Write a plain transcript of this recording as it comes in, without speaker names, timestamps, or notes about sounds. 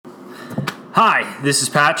Hi, this is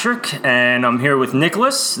Patrick, and I'm here with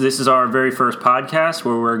Nicholas. This is our very first podcast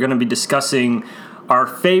where we're going to be discussing our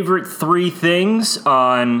favorite three things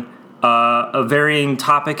on a varying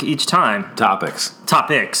topic each time.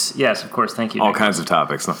 Topics, yes, of course. Thank you, All Nick. kinds of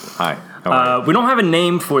topics. Hi. How are you? We don't have a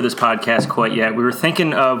name for this podcast quite yet. We were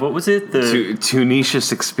thinking of, what was it?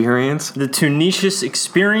 Tunisia's experience? The Tunisia's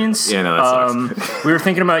experience. Yeah, no, that sucks. We were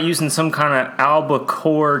thinking about using some kind of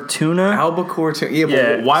albacore tuna. Albacore tuna? Yeah,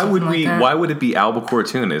 Yeah, but why would something like that. why would it be albacore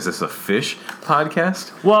tuna? Is this a fish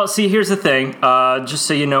podcast? Well, see, here's the thing. Just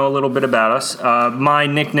so you know a little bit about us, my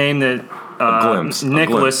nickname that glimpse.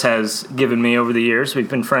 Nicholas has given me over the years. We've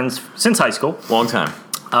been friends since high school. Long time.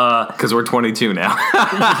 Because we're 22 now.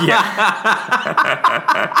 Yeah.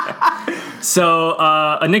 So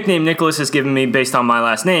a nickname Nicholas has given me based on my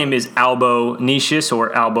last name is Albo Nicius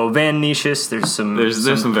or Albo Van Nicius. There's some play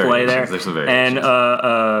there. There's some variations. And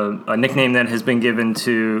a nickname that has been given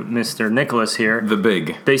to Mr. Nicholas here, The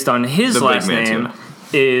big. based on his The last Big Man name, Tuna.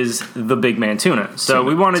 is the Big Man Tuna. So Tuna,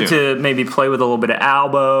 we wanted tuna. to maybe play with a little bit of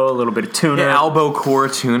Albo, a little bit of tuna. Yeah, albacore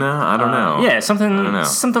tuna? I don't know. Yeah, I don't know.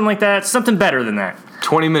 something like that. Something better than that.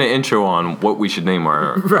 20-minute intro on what we should name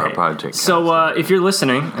our project. So if you're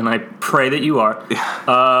listening, and I pray that you are,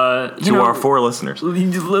 to our 4 listeners.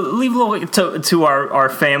 leave a little to our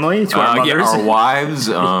family, to our mothers. Our wives.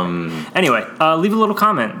 Anyway, leave a little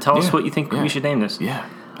comment. Tell us Yeah, what you think yeah. we should name this. Yeah,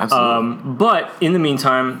 absolutely. But in the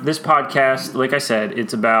meantime, this podcast, like I said,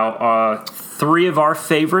 it's about 3 of our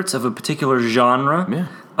favorites of a particular genre. Yeah.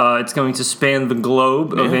 It's going to span the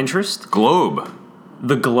globe of Yeah. interest. Globe.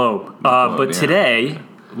 The globe. But yeah. today,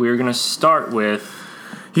 we're going to start with...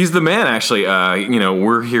 He's the man, actually.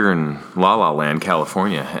 We're here in La La Land,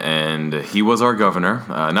 California, and he was our governor.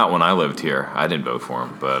 Not when I lived here. I didn't vote for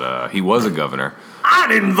him, but he was a governor. I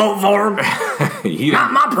didn't vote for him. He Not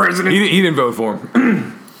didn't, my president. he didn't vote for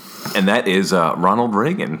him. And that is Ronald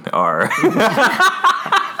Reagan, our...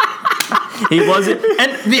 He wasn't.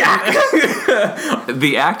 And the actor.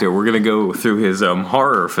 the actor. We're going to go through his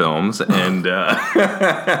horror films and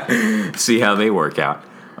see how they work out.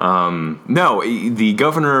 No, the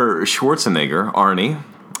Governor Schwarzenegger, Arnie.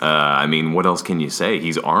 I mean, what else can you say?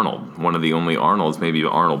 He's Arnold. One of the only Arnolds, maybe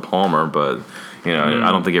Arnold Palmer, but I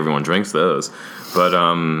don't think everyone drinks those. But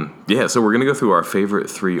so we're going to go through our favorite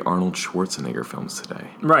 3 Arnold Schwarzenegger films today.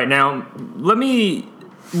 Right, now,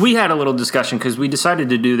 we had a little discussion because we decided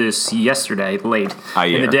to do this yesterday, late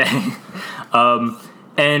in the day.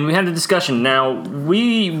 And we had a discussion. Now,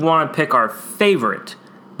 we want to pick our favorite,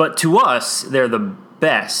 but to us, they're the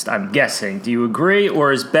best, I'm guessing. Do you agree?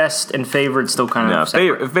 Or is best and favorite still kind of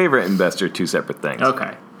separate? Favorite and best are 2 separate things.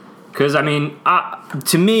 Okay. Because, I mean,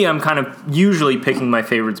 to me, I'm kind of usually picking my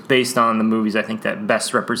favorites based on the movies I think that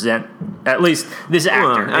best represent, at least this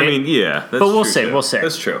actor. Well, that's but we'll true, see, too. we'll see.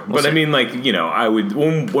 That's true. We'll But see. I mean, I would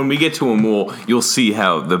when we get to them, you'll see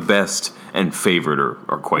how the best and favorite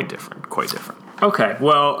are quite different. Okay,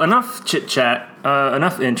 well, enough chit-chat,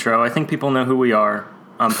 enough intro. I think people know who we are.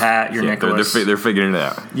 I'm Pat, you're Nicholas. They're figuring it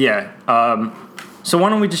out. Yeah. So why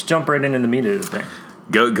don't we just jump right into the meat of the thing?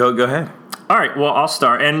 Go ahead. All right, well, I'll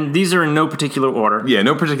start. And these are in no particular order. Yeah,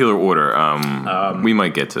 no particular order. We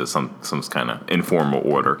might get to some kind of informal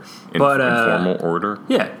order. Informal order?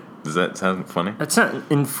 Yeah. Does that sound funny? That's not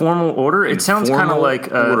informal order. It sounds kind of Informal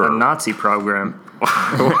like order. a Nazi program.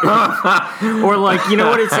 Or like, you know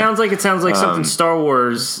what it sounds like? It sounds like something Star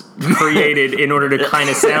Wars created in order to kind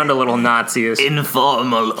of sound a little Nazi-ish.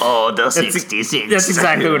 Informal Order 66. That's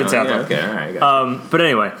exactly what it sounds like. Okay, all right. Got it. But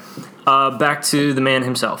anyway, back to the man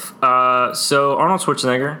himself. So Arnold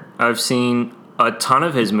Schwarzenegger, I've seen a ton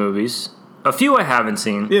of his movies. A few I haven't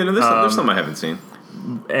seen. Yeah, no, there's some I haven't seen.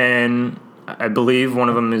 And I believe one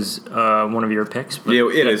of them is one of your picks. But Yeah,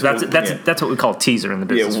 it is. That's what we call teaser in the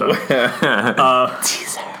business.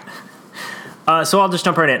 Teaser. So I'll just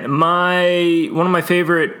jump right in. One of my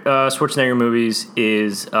favorite Schwarzenegger movies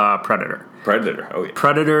is Predator. Predator. Oh yeah.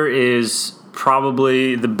 Predator is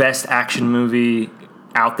probably the best action movie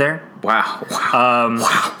out there. Wow.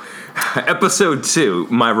 Wow. Episode 2,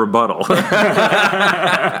 my rebuttal.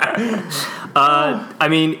 I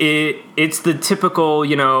mean, it's the typical,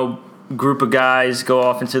 group of guys go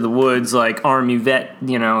off into the woods like army vet,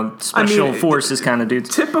 special forces kind of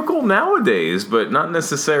dudes. Typical nowadays, but not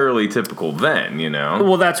necessarily typical then,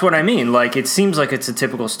 Well, that's what I mean. Like, it seems like it's a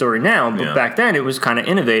typical story now, but Yeah. back then it was kind of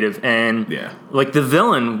innovative, and Yeah. like the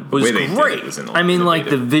villain was way they did it great. was I mean, like the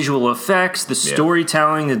innovative. visual effects, the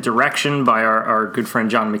storytelling, the direction by our good friend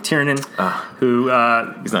John McTiernan, who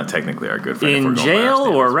He's not technically our good friend. if we're in going jail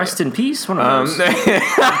by our or standards, rest in peace. One of those.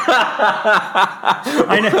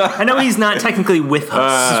 I know he's not technically with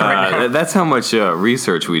us right now. That's how much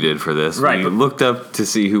research we did for this. Right. We looked up to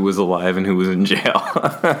see who was alive and who was in jail.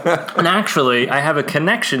 And actually, I have a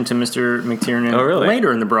connection to Mr. McTiernan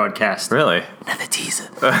later in the broadcast. Really? Another teaser.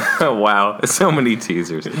 Wow, so many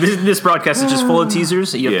teasers. This broadcast is just full of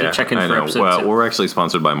teasers. You have to check in for episodes. Well, we're actually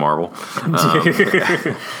sponsored by Marvel.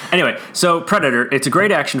 Anyway, so Predator, it's a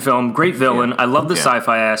great action film, great villain. I love the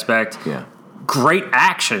sci-fi aspect. Yeah. Great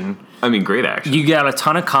action. I mean, great action. You got a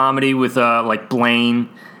ton of comedy with like Blaine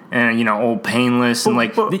and Old Painless, and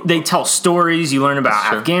like they tell stories. You learn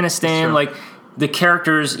about Afghanistan, like the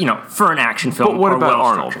characters. For an action film. But what about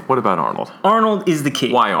Arnold? What about Arnold? Arnold is the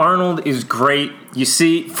key. Why Arnold is great. You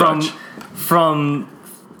see from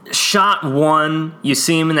shot one, you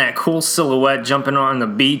see him in that cool silhouette jumping on the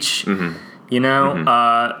beach.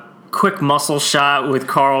 Quick muscle shot with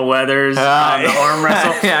Carl Weathers on the arm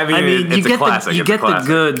wrestle. It's a classic. You get the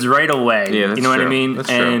goods right away. Yeah, that's you know what I true. mean? That's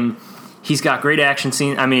and he's got great action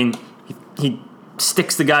scenes. I mean, he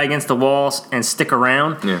sticks the guy against the walls and stick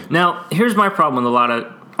around. Yeah. Now, here's my problem with a lot of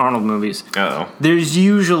Arnold movies. Uh-oh. There's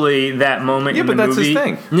usually that moment in the movie. Yeah, but that's his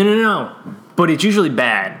thing. No. But it's usually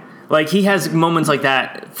bad. Like, he has moments like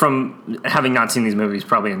that from having not seen these movies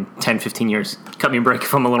probably in 10, 15 years. Cut me a break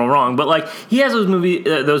if I'm a little wrong. But, like, he has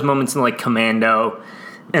those moments in, like, Commando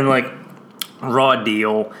and, like, Raw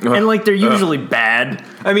Deal. And, like, they're usually bad.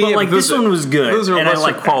 I mean, but, like, this one was good. Those are and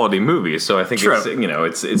lesser quality movies, so I think True.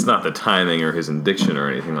 it's not the timing or his diction or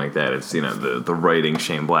anything like that. It's, the writing.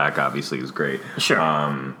 Shane Black, obviously, is great.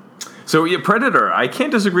 Sure. So, yeah, Predator, I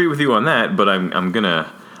can't disagree with you on that, but I'm gonna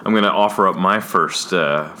offer up my first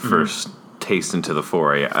taste into the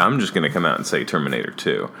foray. I'm just gonna come out and say Terminator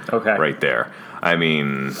 2. Okay. Right there. I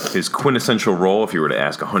mean, his quintessential role, if you were to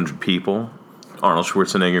ask 100 people, Arnold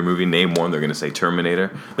Schwarzenegger movie, name one, they're going to say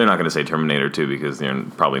Terminator. They're not going to say Terminator 2 because they're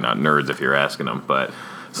probably not nerds if you're asking them, but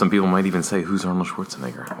some people might even say, who's Arnold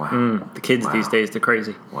Schwarzenegger? Wow. The kids these days, they're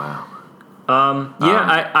crazy. Wow. I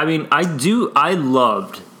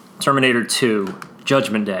loved Terminator 2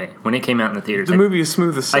 Judgment Day when it came out in the theaters. The movie is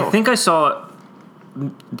smooth as silk. I think I saw it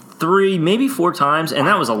 3, maybe 4 times, and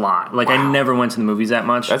that was a lot. Like, I never went to the movies that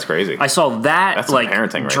much. That's crazy. I saw that, That's like,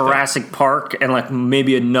 parenting right Jurassic Park, and, like,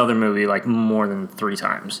 maybe another movie, like, more than 3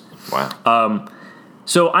 times. Wow.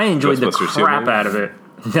 So I enjoyed the Ghostbusters 2, crap maybe? out of it.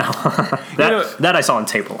 No. that I saw on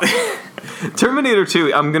tape. Terminator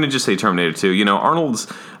 2, I'm going to just say Terminator 2. Arnold's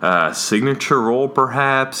signature role,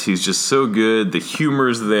 perhaps. He's just so good. The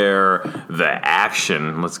humor's there. The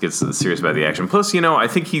action. Let's get serious about the action. Plus, I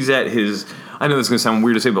think he's at his... I know this is going to sound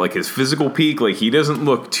weird to say, but, like, his physical peak. Like, he doesn't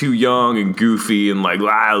look too young and goofy and, like,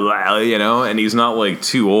 and he's not, like,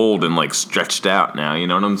 too old and, like, stretched out now. You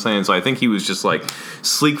know what I'm saying? So I think he was just, like,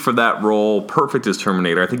 sleek for that role. Perfect as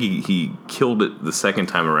Terminator. I think he killed it the second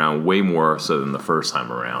time around way more so than the first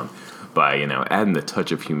time around. By adding the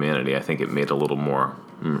touch of humanity, I think it made it a little more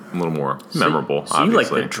memorable. So you like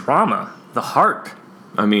the drama, the heart.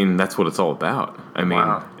 I mean, that's what it's all about. I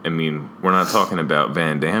mean, we're not talking about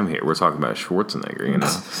Van Damme here. We're talking about Schwarzenegger.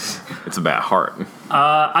 It's about heart.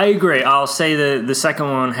 I agree. I'll say the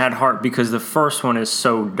second one had heart because the first one is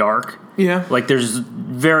so dark. Yeah. Like,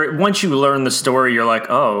 once you learn the story, you're like,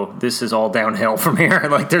 oh, this is all downhill from here.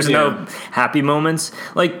 Like, there's no happy moments.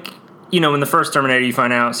 Like, in the first Terminator, you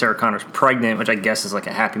find out Sarah Connor's pregnant, which I guess is like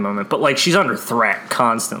a happy moment. But, like, she's under threat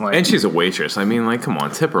constantly. And she's a waitress. I mean, like, come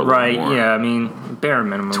on, tip her a little more. Right, yeah, I mean, bare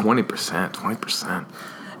minimum. 20%.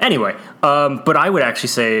 Anyway, but I would actually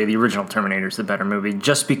say the original Terminator is the better movie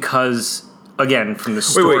just because, again, from the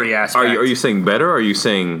story aspect. Are you saying better, or are you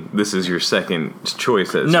saying this is your second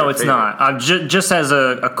choice as No, your it's favorite? not. Just as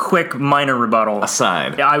a quick minor rebuttal.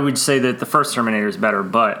 Aside. I would say that the first Terminator is better,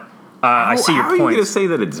 but... I see your point. How are you going to say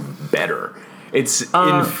that it's better? It's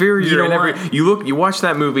inferior in every... You watch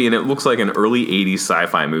that movie and it looks like an early 80s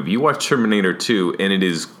sci-fi movie. You watch Terminator 2 and it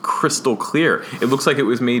is crystal clear. It looks like it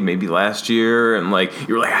was made maybe last year, and like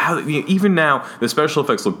you're like, how, even now the special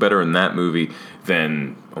effects look better in that movie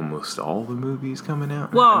than almost all the movies coming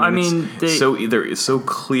out. Well, I mean it's so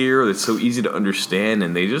clear, it's so easy to understand,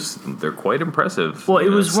 and they're quite impressive. Well, it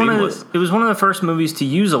was one of the first movies to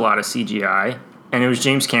use a lot of CGI. And it was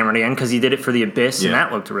James Cameron again because he did it for The Abyss, and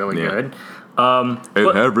that looked really good.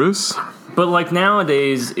 Harris. But like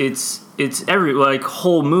nowadays, it's every like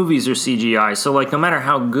whole movies are CGI. So like no matter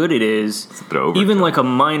how good it is, even like a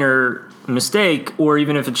minor mistake, or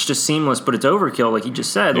even if it's just seamless but it's overkill, like you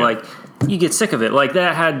just said, like you get sick of it. Like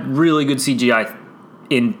that had really good CGI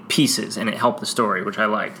in pieces, and it helped the story, which I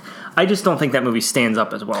liked. I just don't think that movie stands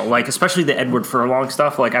up as well. Like, especially the Edward Furlong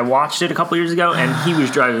stuff. Like, I watched it a couple years ago, and he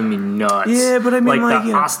was driving me nuts. Yeah, but I mean, like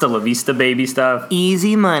the Hasta La Vista Baby stuff.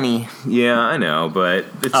 Easy money. Yeah, I know, but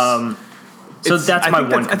it's... So that's my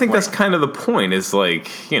one complaint. I think that's kind of the point. Is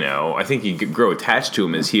like, you know, I think you could grow attached to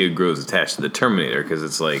him as he grows attached to the Terminator, because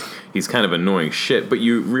it's like he's kind of annoying shit, but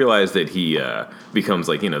you realize that he becomes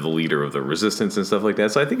like, you know, the leader of the Resistance and stuff like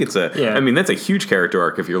that. So I think it's I mean, that's a huge character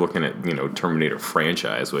arc if you're looking at, you know, Terminator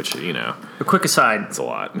franchise, which, you know, a quick aside, it's a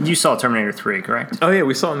lot. You saw Terminator 3, correct? Oh yeah,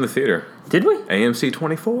 we saw it in the theater. Did we? AMC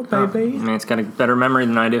 24, baby. I mean, it's got a better memory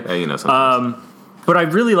than I do. Yeah, you know, sometimes. But I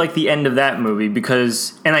really like the end of that movie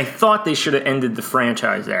because, and I thought they should have ended the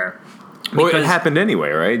franchise there. Well, it happened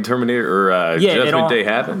anyway, right? Terminator or Judgment Day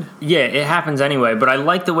happened? Yeah, it happens anyway. But I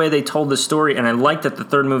like the way they told the story, and I like that the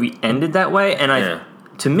third movie ended that way. And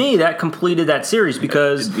to me, that completed that series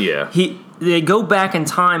because they go back in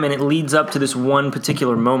time and it leads up to this one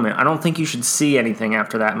particular moment. I don't think you should see anything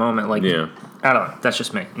after that moment. Like, I don't know. That's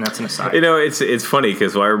just me, and that's an aside. You know, it's funny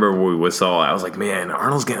because I remember when we saw it, I was like, man,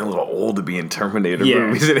 Arnold's getting a little old to be in Terminator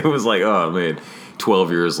movies. And it was like, oh, man,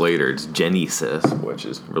 12 years later, it's Genesis, which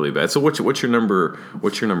is really bad. So what's your number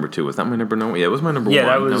 2? Was that my number 9? Yeah, it was my number 1. Yeah,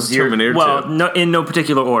 that was Terminator 2. Well, no, in no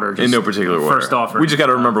particular order. In no particular order. First offering. We just got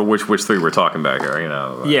to remember which 3 we're talking about here, you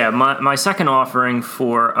know. Yeah, my second offering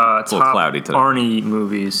for top Arnie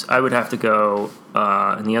movies, I would have to go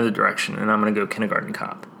in the other direction, and I'm going to go Kindergarten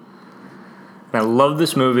Cop. And I love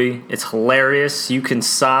this movie. It's hilarious. You can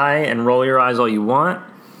sigh and roll your eyes all you want.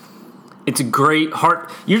 It's a great heart.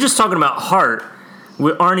 You're just talking about heart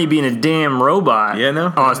with Arnie being a damn robot. Yeah,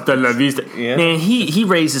 no. Hasta la vista. Yeah. Man, he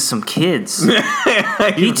raises some kids.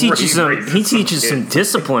 he teaches some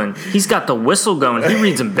discipline. He's got the whistle going. He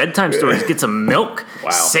reads them bedtime stories. Gets them milk.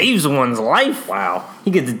 Wow. Saves one's life. Wow.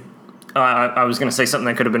 He gets. I was going to say something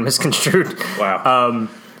that could have been misconstrued. Wow.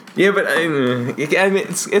 Yeah, but I mean,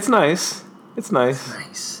 it's nice. It's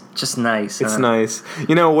nice. Just nice. It's nice.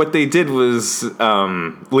 You know, what they did was,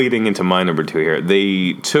 leading into my number 2 here,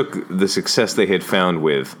 they took the success they had found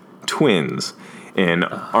with Twins and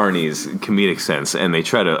Arnie's comedic sense, and they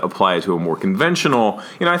try to apply it to a more conventional,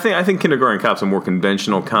 you know, I think Kindergarten Cop's a more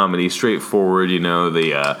conventional comedy, straightforward, you know,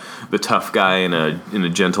 the tough guy in a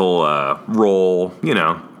gentle role, you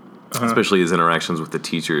know. Especially his interactions with the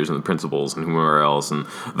teachers and the principals and whoever else and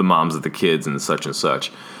the moms of the kids and such and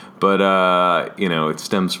such. But you know, it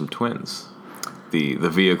stems from Twins, the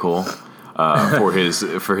vehicle for his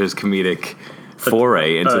comedic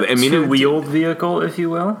foray into the two-wheeled vehicle, if you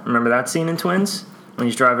will. Remember that scene in Twins when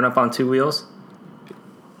he's driving up on 2 wheels?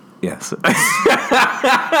 Yes.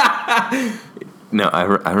 No, I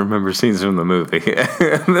remember scenes from the movie.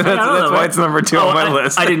 that's why it's number 2 on my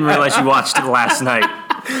list. I didn't realize you watched it last night.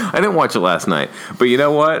 I didn't watch it last night, but you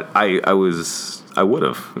know what? I would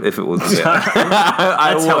have if it was. How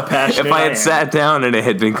passionate if I had sat down and it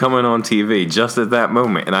had been coming on TV just at that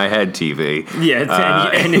moment, and I had TV.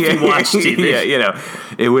 Yeah, and if you watched TV, yeah, you know,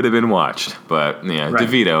 it would have been watched. But yeah, right.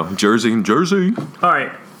 DeVito, Jersey. All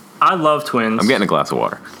right, I love Twins. I'm getting a glass of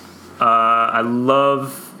water. I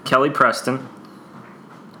love Kelly Preston.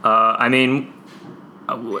 I mean,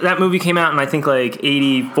 that movie came out in, I think, like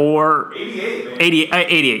 84...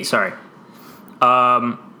 88, sorry.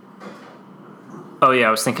 Oh, yeah,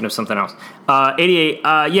 I was thinking of something else. 88,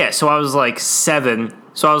 yeah, so I was, like, 7.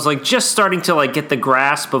 So I was, like, just starting to, like, get the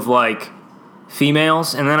grasp of, like,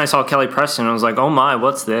 females. And then I saw Kelly Preston, and I was like, oh, my,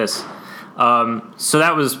 what's this? So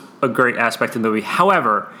that was a great aspect of the movie.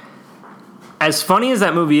 However, as funny as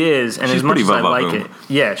that movie is, and as much as I like it...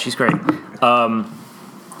 Yeah, she's great.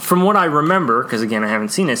 From what I remember, because again I haven't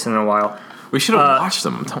seen this in a while, we should have watched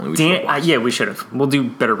them. I'm telling you, we should have watched them. Yeah, we should have. We'll do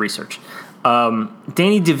better research. Danny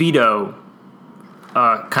DeVito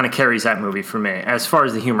kind of carries that movie for me as far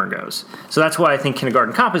as the humor goes. So that's why I think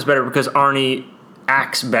Kindergarten Cop is better, because Arnie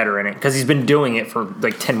acts better in it because he's been doing it for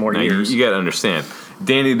like 10 more years. You got to understand,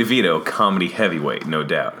 Danny DeVito, comedy heavyweight, no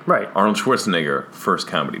doubt. Right. Arnold Schwarzenegger, first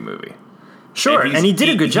comedy movie. Sure, and he did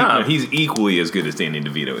a good job. He's equally as good as Danny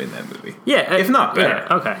DeVito in that movie. Yeah, if not better.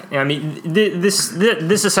 Yeah, okay. I mean,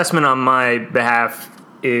 this assessment on my behalf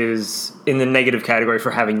is in the negative category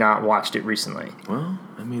for having not watched it recently. Well,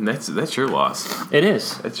 I mean, that's your loss. It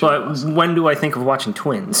is. But when do I think of watching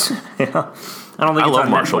Twins? I don't think I love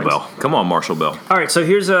Marshall Bell. Come on, Marshall Bell. All right, so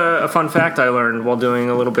here's a fun fact I learned while doing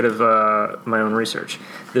a little bit of my own research.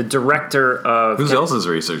 The director of... Whose else's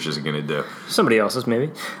research is he going to do? Somebody else's,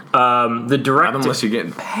 maybe. The director... Not unless you're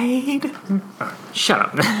getting paid. Shut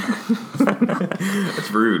up. That's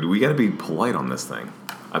rude. We got to be polite on this thing.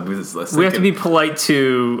 We have to be polite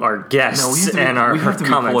to our guests and our comments. We have to be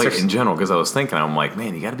polite in general, because I was thinking, I'm like,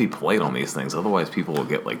 man, you got to be polite on these things, otherwise people will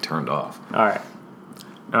get like turned off. All right.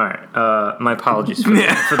 My apologies for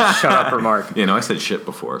the shut up remark. I said shit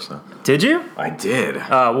before, so. Did you? I did.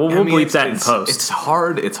 We'll bleep that in post. It's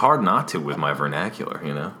hard not to with my vernacular,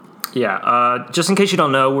 Yeah, just in case you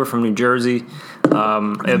don't know, we're from New Jersey.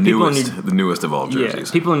 The newest of all jerseys.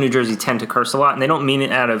 Yeah, people in New Jersey tend to curse a lot, and they don't mean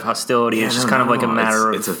it out of hostility. It's just kind of like a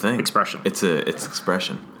matter of expression. It's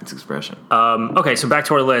expression. It's expression. Okay, so back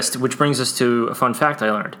to our list, which brings us to a fun fact I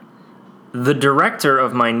learned. The director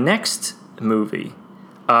of my next movie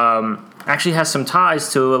actually has some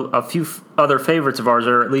ties to a few other favorites of ours,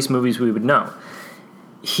 or at least movies we would know.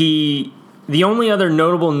 The only other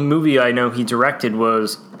notable movie I know he directed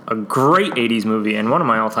was a great 80s movie and one of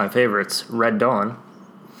my all-time favorites, Red Dawn.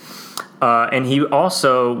 And he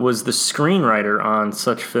also was the screenwriter on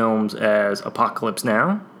such films as Apocalypse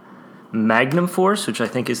Now, Magnum Force, which I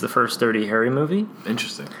think is the first Dirty Harry movie.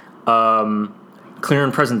 Interesting. Clear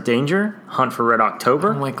and Present Danger, Hunt for Red October.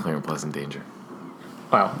 I don't like Clear and Present Danger.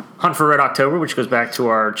 Well, Hunt for Red October, which goes back to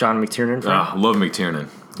our John McTiernan friend. I love McTiernan.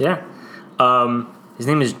 Yeah. His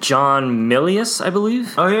name is John Milius, I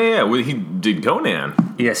believe. Oh, yeah. Well, he did Conan.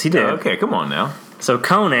 Yes, he did. Okay, come on now. So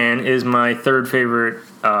Conan is my third favorite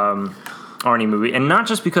Arnie movie. And not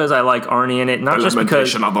just because I like Arnie in it, not just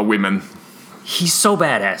because... of the women. He's so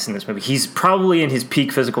badass in this movie. He's probably in his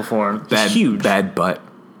peak physical form. He's huge. Bad butt.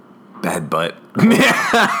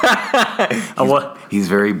 What? He's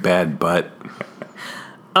very bad butt.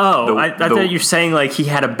 Oh, I thought you were saying like he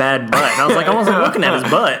had a bad butt. And I was like, I wasn't looking at his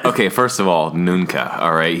butt. Okay, first of all, Nunca,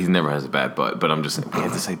 all right? He never has a bad butt, but I'm just saying, we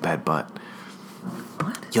have to say bad butt.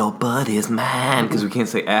 What? Your butt is mine. Because we can't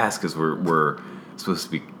say ass because we're supposed to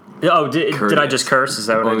be... Oh, did I just curse? Is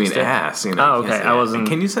that what I just did? Ass. Oh, okay. I wasn't...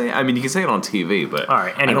 Can you say... I mean, you can say it on TV, but... All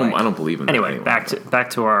right, anyway. I don't believe in that. Anyway, back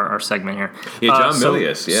to our segment here. Yeah, John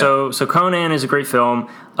Milius, yeah. So Conan is a great film.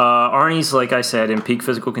 Arnie's, like I said, in peak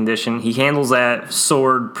physical condition. He handles that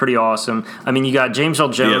sword pretty awesome. I mean, you got James Earl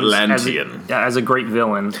Jones as a great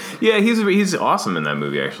villain. Yeah, he's awesome in that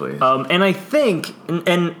movie, actually. And I think...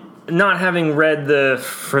 and not having read the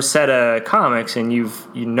Frazetta comics, and you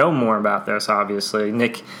know more about this, obviously.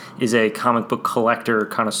 Nick is a comic book collector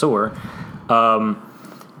connoisseur.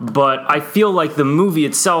 But I feel like the movie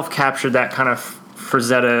itself captured that kind of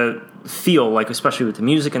Frazetta feel, like especially with the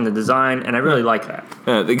music and the design, and I really like that.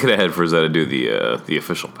 They could have had Frazetta do the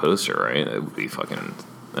official poster, right? That would be fucking...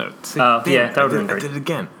 that would have been great. I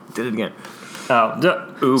did it again.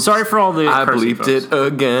 Oops. Sorry for all the I bleeped it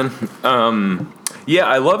again. Yeah,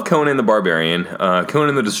 I love Conan the Barbarian.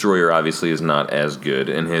 Conan the Destroyer obviously is not as good,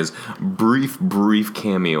 and his brief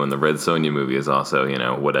cameo in the Red Sonja movie is also,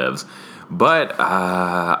 whatevs. But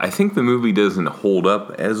I think the movie doesn't hold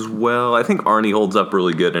up as well. I think Arnie holds up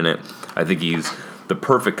really good in it. I think he's the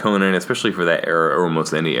perfect Conan, especially for that era, or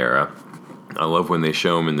almost any era. I love when they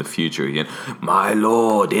show him in the future again. My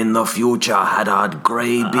lord, in the future, had a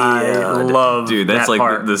grey beard. I love Dude, that's that like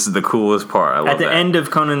part. This is the coolest part. I love At the end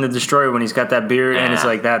of Conan the Destroyer, when he's got that beard, and it's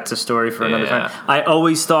like, that's a story for another time. I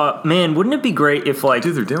always thought, man, wouldn't it be great if, like,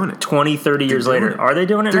 dude, they're doing it. 20, 30 years later. Are they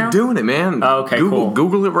doing it now? They're doing it, man. Oh, okay, cool.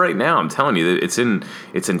 Google it right now. I'm telling you, it's in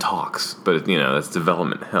talks, but that's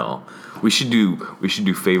development hell. We should do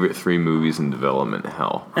favorite 3 movies in development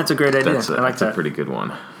hell. That's a great idea. I like that. That's a pretty good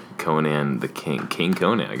one. Conan the King. King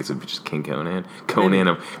Conan. I guess it'd be just King Conan. Conan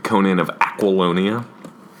of Aquilonia.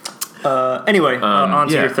 Anyway, on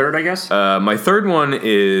to your third, I guess. My third one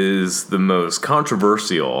is the most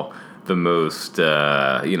controversial. The most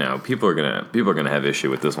people are gonna have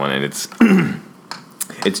issue with this one, and it's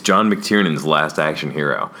it's John McTiernan's Last Action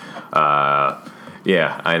Hero.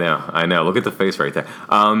 Yeah, I know. Look at the face right there.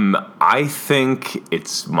 I think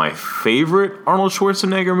it's my favorite Arnold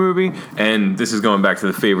Schwarzenegger movie, and this is going back to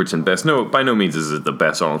the favorites and best. No, by no means is it the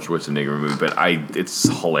best Arnold Schwarzenegger movie, but it's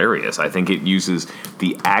hilarious. I think it uses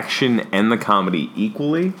the action and the comedy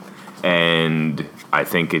equally, and I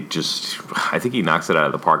think he knocks it out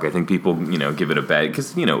of the park. I think people, give it a bad,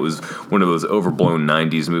 because, it was one of those overblown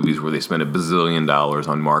 90s movies where they spent $1 billion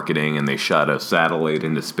on marketing and they shot a satellite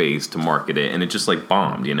into space to market it, and it just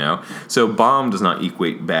bombed, So bomb does not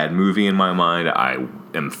equate bad movie in my mind. I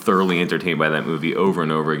am thoroughly entertained by that movie over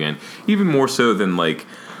and over again, even more so than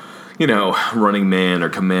Running Man or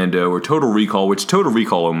Commando or Total Recall, which Total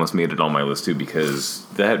Recall almost made it on my list too, because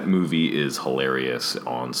that movie is hilarious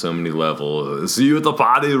on so many levels. See you at the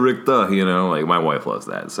party, Richter. My wife loves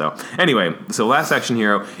that. So anyway, Last Action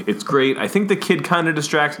Hero, it's great. I think the kid kind of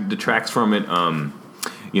detracts from it.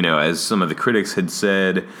 as some of the critics had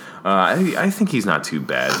said, I think he's not too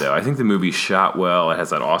bad, though. I think the movie's shot well. It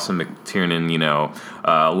has that awesome McTiernan,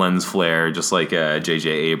 lens flare, just like J.J.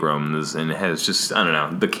 Abrams, and it has just, I don't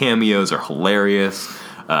know, the cameos are hilarious.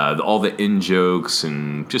 All the in-jokes,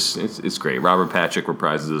 and just, it's great. Robert Patrick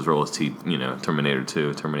reprises his role as Terminator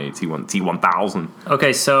 2, Terminator T-1000.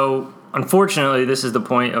 Okay, so unfortunately, this is the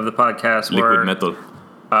point of the podcast Liquid Metal.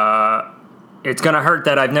 It's gonna hurt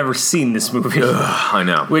that I've never seen this movie. I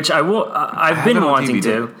know. Which I will. I've been wanting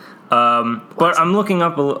to, but I'm looking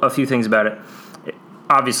up a few things about it.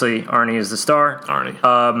 Obviously, Arnie is the star. Arnie.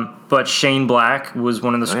 But Shane Black was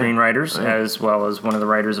one of the screenwriters, as well as one of the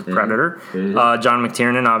writers of Predator. John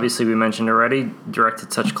McTiernan, obviously, we mentioned already,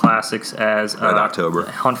 directed such classics as Red October,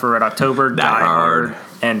 Hunt for Red October, Die Hard,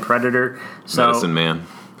 and Predator. So, Medicine Man.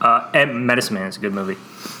 And Medicine Man is a good movie.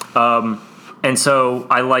 And so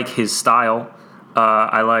I like his style.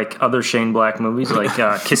 I like other Shane Black movies, like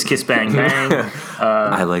Kiss Kiss Bang Bang.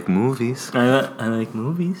 I like movies. I like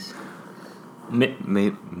movies.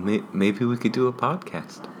 Maybe we could do a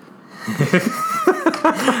podcast.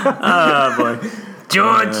 Oh, boy.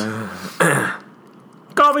 George!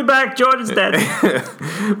 Call me back, George is dead.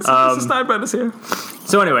 Steinbrenner's here.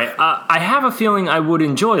 So anyway, I have a feeling I would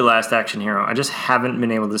enjoy Last Action Hero. I just haven't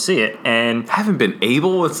been able to see it. And haven't been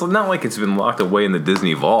able? It's not like it's been locked away in the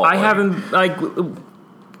Disney vault. Haven't,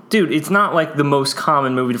 dude, it's not like the most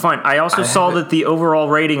common movie to find. I also saw that the overall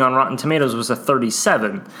rating on Rotten Tomatoes was a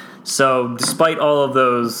 37. So despite all of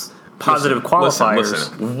those positive qualifiers.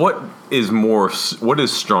 Listen. What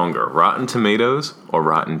is stronger, Rotten Tomatoes or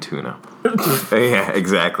Rotten Tuna? Yeah,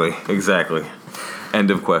 exactly.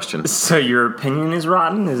 End of question. So your opinion is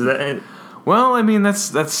rotten? Is that it? Well, I mean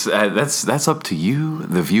that's up to you,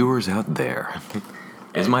 the viewers out there.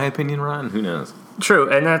 Is my opinion rotten? Who knows? True,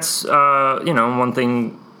 and that's one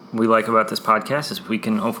thing we like about this podcast is we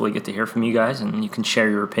can hopefully get to hear from you guys, and you can share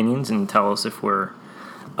your opinions and tell us if we're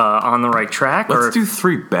on the right track. Let's do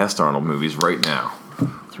 3 best Arnold movies right now.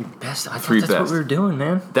 3 best? I thought that's what we were doing,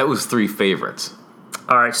 man. That was 3 favorites.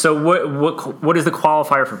 All right, so what is the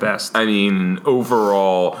qualifier for best? I mean,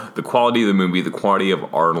 overall, the quality of the movie, the quality of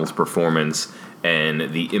Arnold's performance,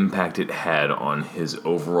 and the impact it had on his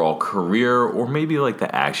overall career, or maybe like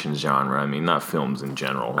the action genre. I mean, not films in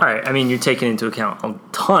general. All right, I mean, you're taking into account a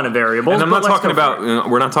ton of variables. And I'm not talking about,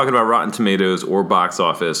 we're not talking about Rotten Tomatoes or Box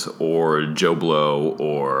Office or Joe Blow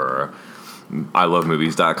or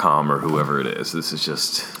ilovemovies.com or whoever it is. This is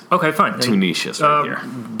just okay, fine. Too niches right here.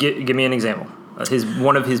 Give me an example.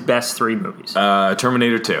 One of his best 3 movies.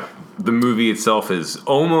 Terminator 2. The movie itself is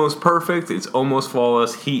almost perfect. It's almost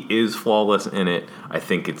flawless. He is flawless in it. I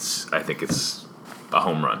think it's a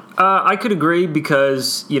home run. I could agree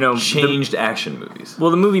because changed action movies. Well,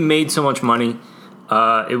 the movie made so much money.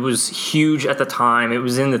 It was huge at the time. It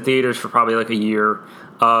was in the theaters for probably like a year.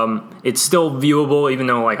 It's still viewable, even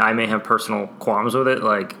though I may have personal qualms with it.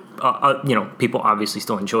 People obviously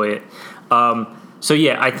still enjoy it. So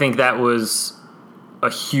yeah, I think that was a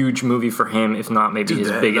huge movie for him, if not maybe his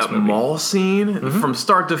biggest movie. That mall scene from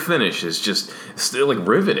start to finish is just still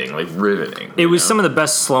riveting. It was some of the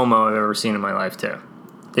best slow-mo I've ever seen in my life, too.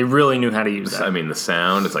 They really knew how to use that. I mean, the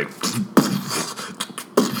sound, it's like...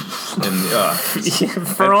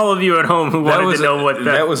 For all of you at home who wanted to know what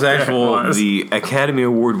that was the Academy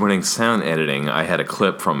Award-winning sound editing. I had a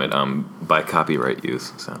clip from it by copyright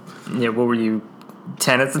use. So yeah, what were you,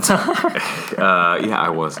 10 at the time? Yeah, I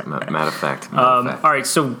was. Matter of fact. All right,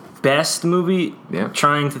 so best movie. Yeah.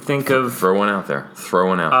 Trying to think of. Throw one out there.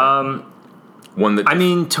 One that. I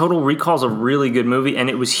mean, Total Recall's a really good movie, and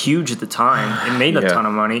it was huge at the time. It made a ton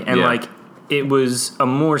of money, and it was a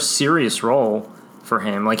more serious role for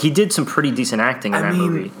him. He did some pretty decent acting in that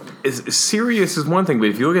movie. Serious is one thing, but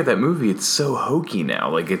if you look at that movie, it's so hokey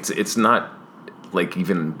now. It's not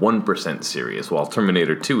even 1% serious. While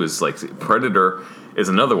Terminator 2 is Predator is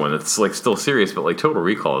another one that's still serious, but Total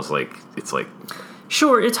Recall is it's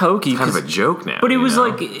sure, it's hokey, kind of a joke now. But it was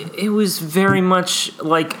it was very much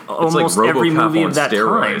almost every movie of that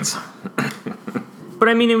steroids. Time. But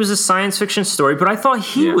I mean, it was a science fiction story. But I thought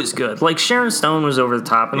he was good. Sharon Stone was over the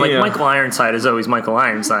top, and Michael Ironside is always Michael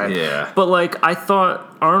Ironside. Yeah. But I thought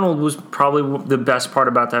Arnold was probably the best part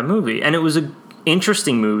about that movie, and it was a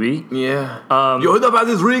interesting movie. Yeah. You heard about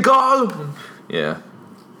this recall? Yeah.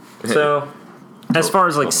 So, as far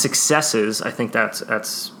as successes, I think that's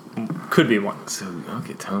could be one. So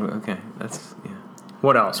okay, that's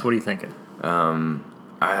What else? What are you thinking?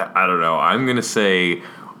 I don't know. I'm gonna say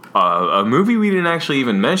A movie we didn't actually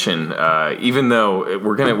even mention, even though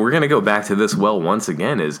we're gonna go back to this once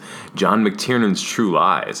again, is John McTiernan's True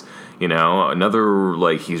Lies. You know, another,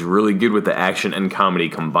 like, he's really good with the action and comedy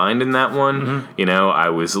combined in that one. Mm-hmm. You know, I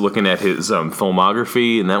was looking at his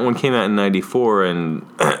filmography, and that one came out in '94, and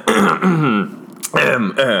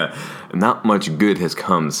not much good has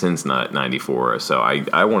come since '94. So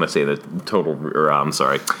I want to say that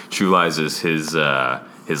True Lies is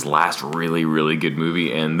his last really, really good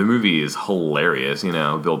movie, and the movie is hilarious. You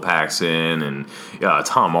know, Bill Paxton and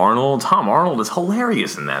Tom Arnold. Tom Arnold is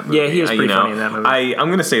hilarious in that movie. Yeah, he is pretty funny in that movie. I'm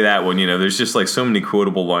going to say that one. You know, there's just like so many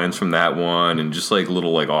quotable lines from that one, and just like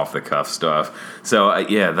little like off the cuff stuff. So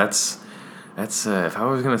yeah, that's if I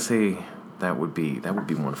was going to say. That would be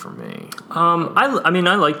one for me. I mean,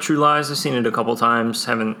 I like True Lies. I've seen it a couple times.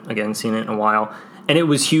 Haven't, again, seen it in a while. And it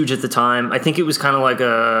was huge at the time. I think it was kind of like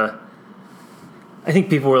I think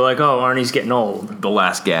people were like, oh, Arnie's getting old. The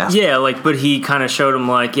last gasp? Yeah, like, but he kind of showed him,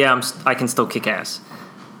 like, yeah, I can still kick ass.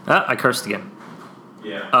 I cursed again.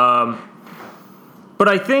 Yeah. But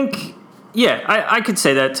I think, yeah, I could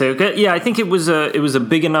say that too. Yeah, I think it was a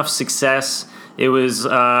big enough success. It was,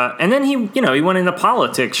 and then he went into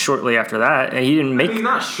politics shortly after that, and he didn't make. I mean,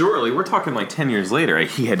 not shortly. We're talking like 10 years later.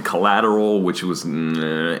 He had Collateral, which was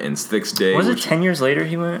and Sixth Day. Was it 10 years later?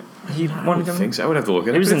 He wanted to. I think so. I would have to look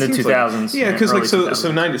at it. It was in the 2000s. Yeah, because like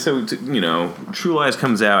so 90. True Lies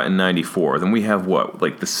comes out in '94. Then we have what,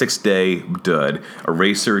 like the Sixth Day dud,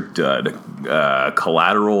 Eraser dud,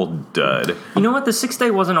 Collateral dud. You know what? The Sixth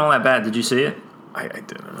Day wasn't all that bad. Did you see it? I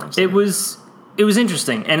didn't. It was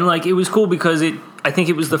interesting, and like it was cool because I think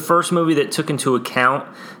it was the first movie that took into account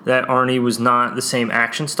that Arnie was not the same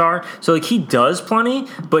action star. So like he does plenty,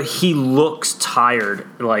 but he looks tired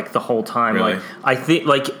like the whole time. Really? Like I think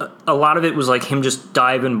like a lot of it was like him just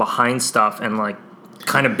diving behind stuff and like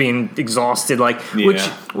kind of being exhausted, like which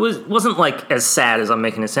wasn't like as sad as I'm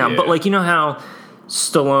making it sound. But like, you know how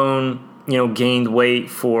Stallone, gained weight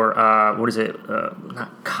for, what is it?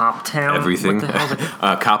 Not Cop Town? Everything. What the hell is it?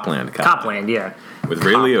 Copland. Copland, yeah. With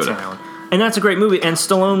Ray Liotta. Town. And that's a great movie. And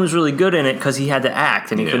Stallone was really good in it because he had to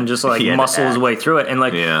act and he couldn't just like muscle his way through it. And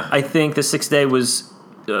like, I think The Sixth Day was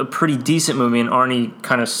a pretty decent movie, and Arnie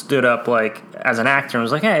kind of stood up like as an actor and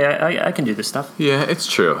was like, hey, I can do this stuff. Yeah, it's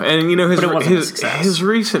true. And his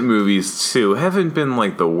recent movies too haven't been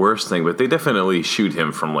like the worst thing, but they definitely shoot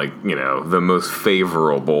him from like, the most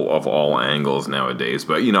favorable of all angles nowadays.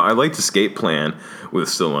 But I liked Escape Plan with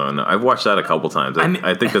Stallone. I've watched that a couple times.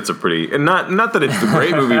 I think that's a pretty, and not that it's a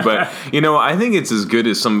great movie, but I think it's as good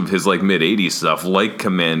as some of his like mid 80s stuff like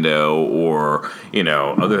Commando or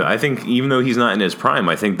other. I think even though he's not in his prime,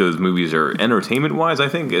 I think those movies are entertainment wise. I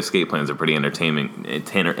think Escape Plan's a pretty entertaining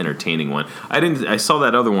one. I saw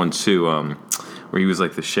that other one too, where he was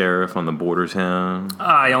like the sheriff on the border town.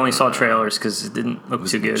 I only saw trailers because it didn't look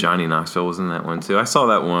too good. Johnny Knoxville was in that one too. I saw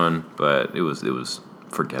that one, but it was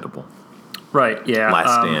forgettable. Right. Yeah.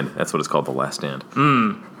 Last Stand. That's what it's called. The Last Stand.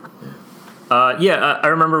 I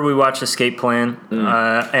remember we watched Escape Plan,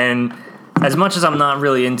 and as much as I'm not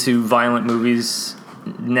really into violent movies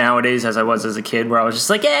nowadays as I was as a kid, where I was just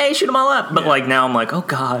like, hey, shoot them all up. But like now I'm like, oh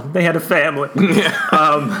God, they had a family.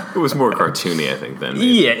 It was more cartoony, I think, then. Maybe.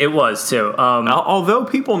 Yeah, it was too. Although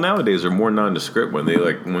people nowadays are more nondescript when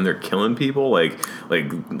they're killing people, like the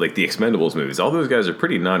Expendables movies. All those guys are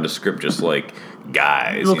pretty nondescript, just like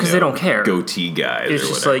guys. Well, because they don't care. Goatee guys. It's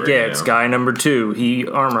just whatever, it's guy number 2. He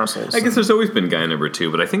arm wrestles. I guess there's always been guy number 2,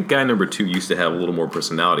 but I think guy number 2 used to have a little more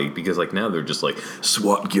personality because like now they're just like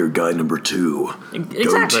SWAT gear guy number 2.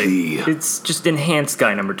 Exactly. Goatee. It's just enhanced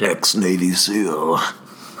guy number 2. Ex-Navy SEAL.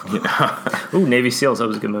 Ooh, Navy SEALs. That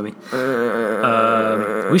was a good movie.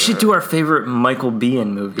 We should do our favorite Michael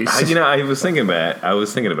Biehn movies. I was thinking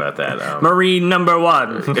about that. Marine number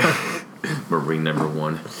 1. Marine number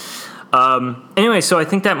 1. Anyway, so I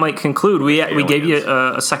think that might conclude. We gave you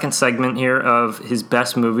a second segment here of his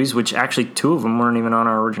best movies, which actually 2 of them weren't even on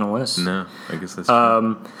our original list. No, I guess that's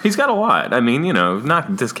true. He's got a lot. I mean,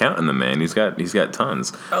 not discounting the man. He's got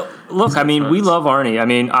tons. Look, I mean, we love Arnie. I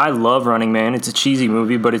mean, I love Running Man. It's a cheesy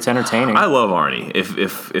movie, but it's entertaining. I love Arnie.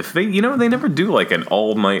 If they, they never do like an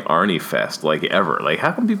all night Arnie fest like ever. Like,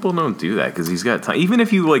 how come people don't do that? Because he's got time. Even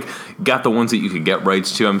if you like got the ones that you could get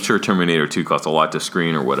rights to, I'm sure Terminator 2 costs a lot to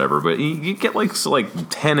screen or whatever, but you get like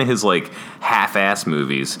 10 of his like half-ass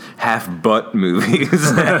movies, half-butt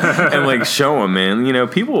movies, and like show them, man.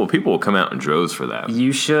 People will come out in droves for that.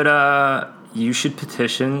 You should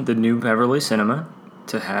petition the New Beverly Cinema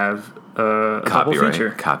to have a double feature.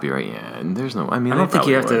 Copyright, yeah. And there's no. I mean, I don't think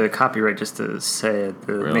you have to copyright just to say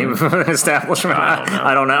the name of an establishment.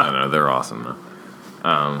 I don't know. They're awesome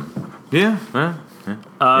though. Yeah. We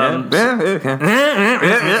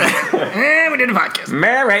did a podcast.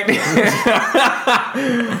 All right.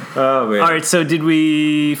 Oh man. All right. So did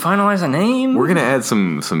we finalize a name? We're gonna add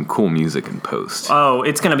some cool music in post. Oh,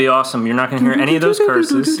 it's gonna be awesome. You're not gonna hear any of those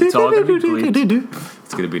curses. It's all gonna be bleeped.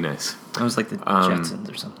 It's gonna be nice. That was like the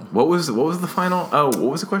Jetsons or something. What was the final? Oh,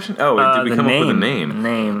 what was the question? Oh, did we come up with a name?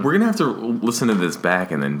 Name. We're gonna have to listen to this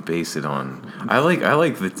back and then base it on. I like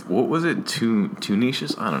the what was it?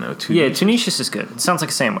 Tunisius? I don't know. Yeah, Tunisius is good. It sounds like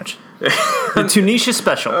a sandwich. The Tunisius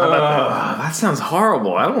special. How about that? That sounds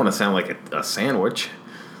horrible. I don't want to sound like a sandwich.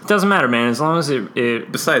 It doesn't matter, man. As long as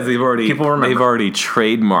it Besides, they've already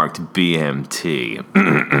trademarked BMT.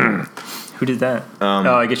 Who did that?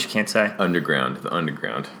 I guess you can't say. The underground.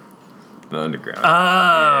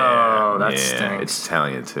 Oh, that stinks. It's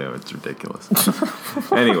Italian too. It's ridiculous.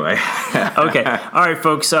 Anyway. Okay. All right,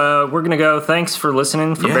 folks. We're gonna go. Thanks for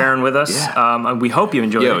listening, for bearing with us. Yeah. We hope you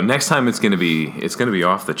enjoyed it. Next time it's gonna be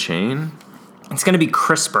off the chain. It's gonna be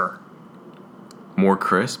crisper. More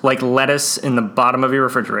crisp. Like lettuce in the bottom of your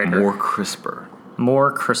refrigerator. More crisper.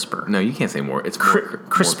 More crisper. No, you can't say more. It's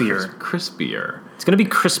crispier. More crispier. It's gonna be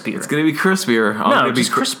crispier. It's gonna be crispier.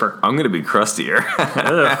 Just crisper. I'm gonna be crustier.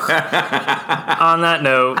 On that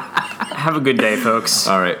note, have a good day, folks.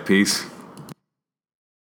 All right, peace.